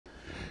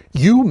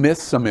You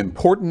missed some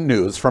important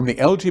news from the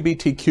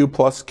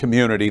LGBTQ+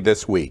 community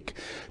this week.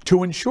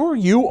 To ensure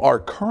you are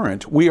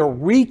current, we are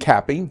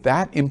recapping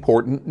that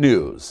important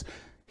news.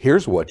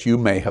 Here's what you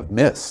may have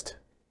missed.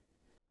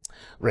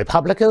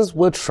 Republicans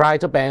will try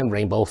to ban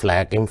rainbow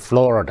flag in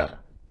Florida.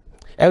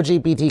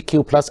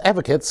 LGBTQ+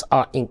 advocates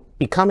are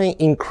becoming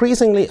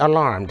increasingly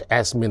alarmed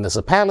as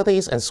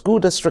municipalities and school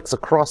districts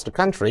across the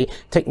country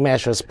take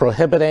measures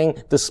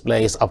prohibiting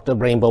displays of the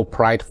rainbow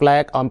pride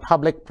flag on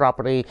public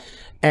property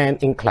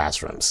and in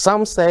classrooms.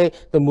 Some say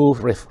the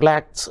move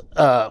reflects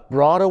a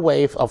broader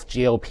wave of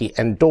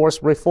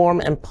GOP-endorsed reform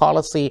and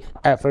policy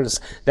efforts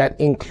that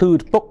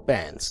include book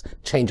bans,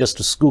 changes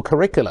to school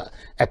curricula,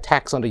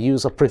 attacks on the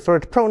use of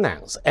preferred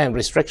pronouns, and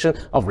restriction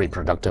of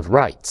reproductive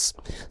rights.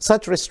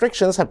 Such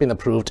restrictions have been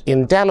approved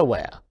in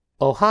Delaware,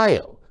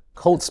 Ohio,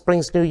 Cold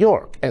Springs, New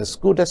York, and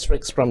school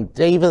districts from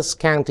Davis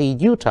County,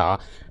 Utah,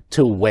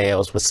 to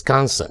Wales,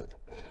 Wisconsin.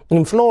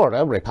 In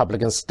Florida,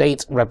 Republican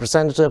State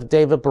Representative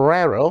David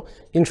Borrero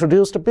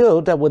introduced a bill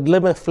that would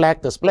limit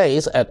flag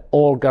displays at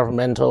all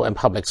governmental and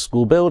public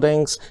school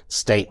buildings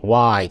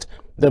statewide.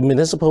 The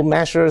municipal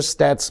measures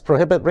that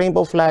prohibit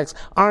rainbow flags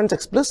aren't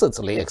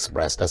explicitly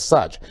expressed as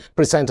such.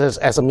 Presented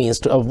as a means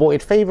to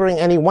avoid favoring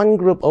any one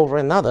group over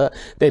another,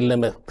 they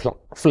limit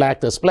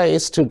flag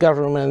displays to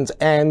government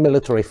and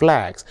military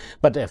flags,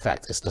 but the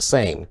effect is the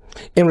same.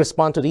 In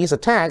response to these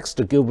attacks,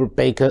 the Gilbert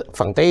Baker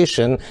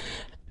Foundation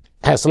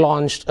has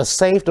launched a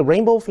Save the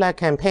Rainbow Flag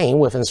campaign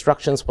with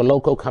instructions for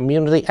local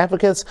community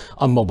advocates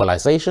on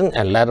mobilization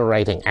and letter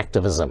writing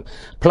activism,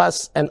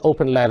 plus an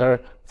open letter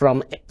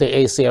from the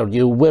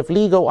ACLU with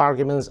legal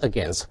arguments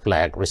against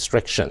flag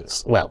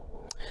restrictions. Well,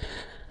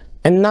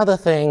 another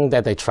thing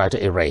that they try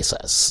to erase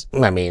us.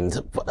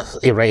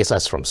 Erase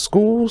us from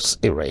schools,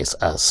 erase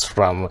us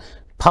from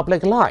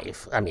public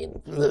life.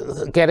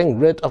 Getting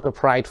rid of the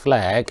pride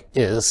flag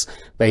is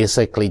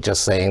basically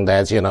just saying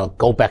that,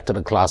 go back to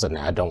the closet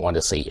now, I don't want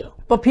to see you.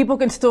 But people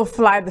can still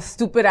fly the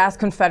stupid-ass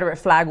Confederate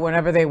flag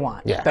whenever they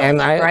want. Yeah, though,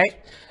 right?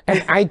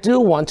 And I do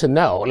want to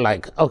know,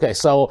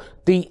 so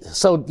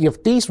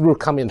if these rules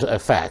come into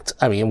effect,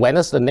 when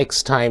is the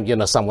next time,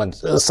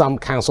 some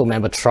council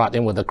member trot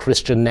in with a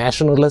Christian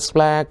nationalist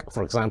flag,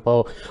 for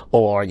example,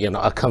 or,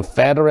 a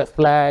Confederate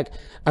flag?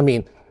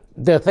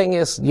 The thing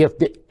is,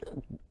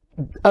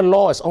 a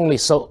law is only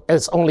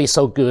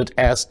so good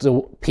as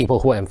the people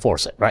who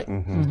enforce it, right?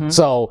 Mm-hmm.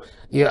 So,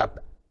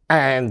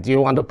 and you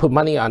want to put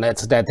money on it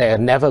that they're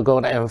never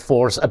going to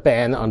enforce a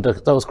ban on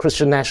those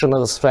Christian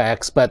nationalist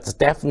flags, but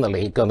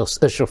definitely going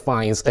to issue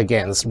fines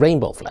against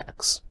rainbow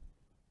flags.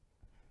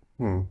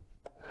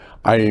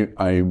 I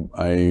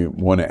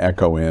want to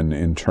echo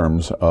in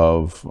terms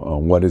of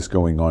what is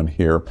going on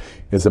here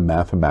is a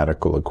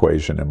mathematical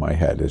equation in my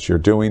head. As you're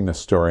doing the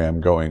story,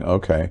 I'm going,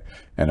 okay,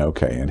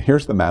 and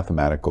here's the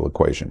mathematical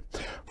equation.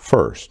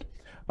 First,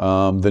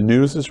 the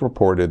news has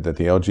reported that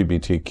the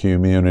LGBT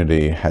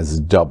community has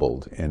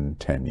doubled in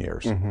 10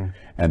 years. Mm-hmm.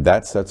 And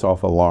that sets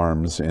off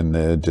alarms in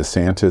the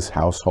DeSantis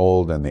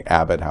household and the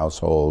Abbott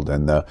household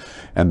and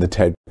the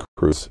Ted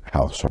Cruz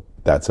household.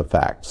 That's a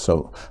fact.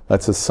 So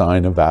let's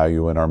assign a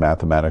value in our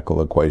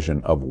mathematical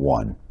equation of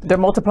 1. They're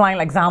multiplying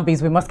like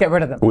zombies. We must get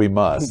rid of them. We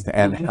must.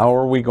 And how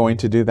are we going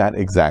to do that?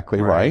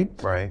 Exactly right.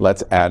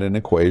 Let's add an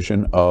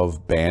equation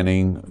of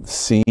banning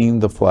seeing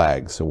the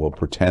flag. So we'll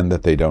pretend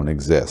that they don't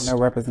exist. No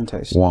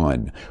representation.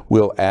 1.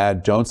 We'll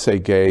add don't say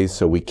gay,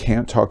 so we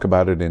can't talk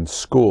about it in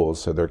schools,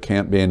 so there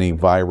can't be any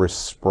virus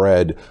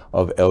spread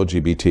of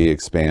LGBT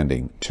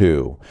expanding.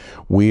 2.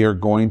 We are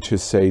going to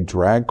say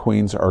drag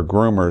queens are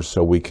groomers,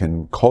 so we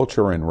can culture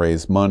and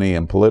raise money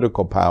and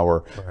political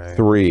power.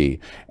 3.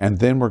 And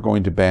then we're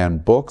going to ban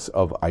books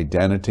of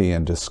identity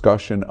and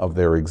discussion of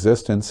their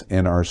existence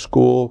in our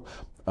school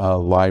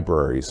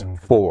libraries.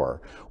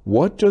 4.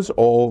 What does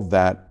all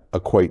that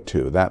equate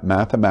to? That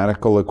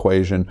mathematical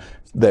equation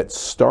that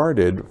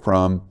started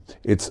from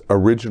its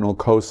original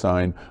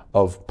cosine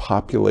of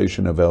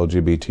population of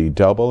LGBT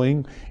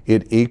doubling,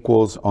 it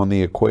equals on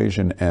the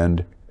equation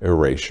end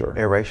erasure.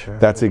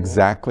 That's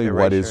exactly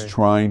what is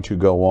trying to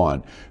go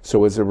on.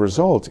 So as a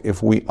result,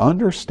 if we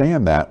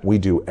understand that, we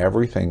do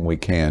everything we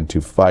can to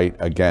fight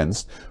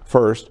against.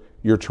 First,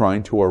 you're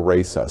trying to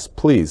erase us.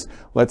 Please,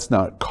 let's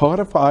not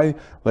codify,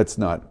 let's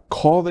not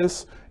call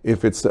this,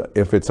 if it's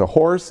a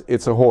horse,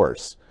 it's a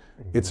horse.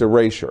 It's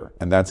erasure,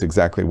 and that's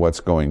exactly what's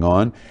going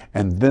on.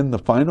 And then the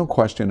final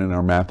question in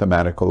our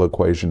mathematical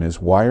equation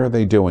is, why are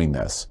they doing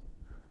this?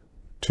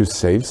 To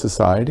save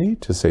society?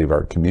 To save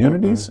our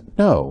communities?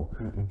 No.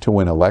 To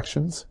win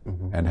elections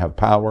and have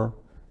power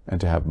and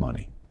to have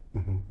money.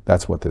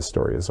 That's what this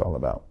story is all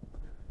about.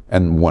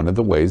 And one of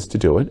the ways to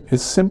do it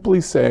is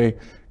simply say,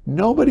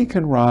 nobody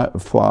can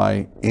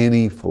fly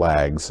any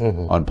flags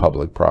on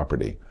public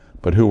property.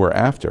 But who we're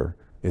after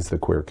is the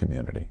queer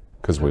community,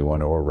 because we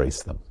want to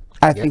erase them.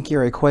 I think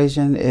your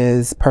equation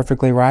is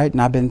perfectly right,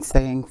 and I've been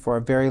saying for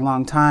a very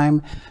long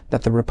time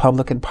that the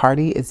Republican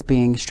Party is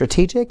being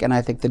strategic, and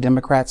I think the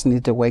Democrats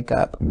need to wake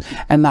up.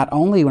 And not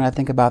only when I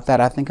think about that,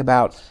 I think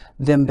about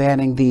them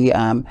banning the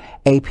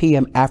AP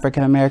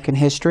African American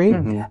history,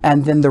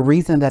 and then the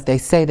reason that they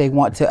say they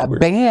want to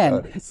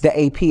ban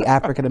the AP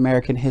African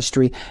American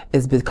history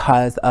is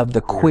because of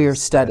the queer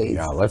studies.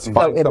 Yeah, let's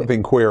find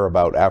something queer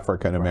about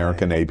African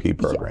American AP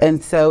program.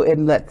 And so it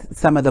lets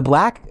some of the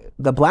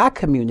black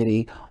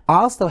community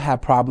also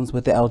have problems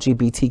with the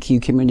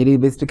LGBTQ community.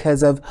 It's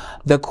because of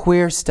the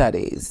queer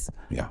studies.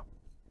 Yeah,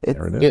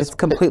 it's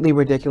completely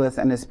ridiculous,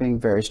 and it's being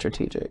very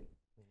strategic.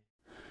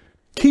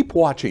 Keep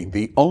watching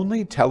the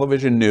only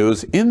television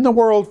news in the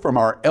world from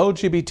our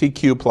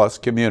LGBTQ plus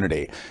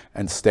community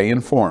and stay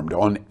informed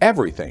on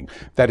everything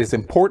that is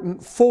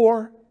important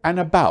for and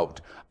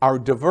about our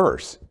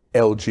diverse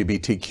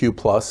LGBTQ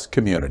plus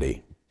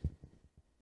community.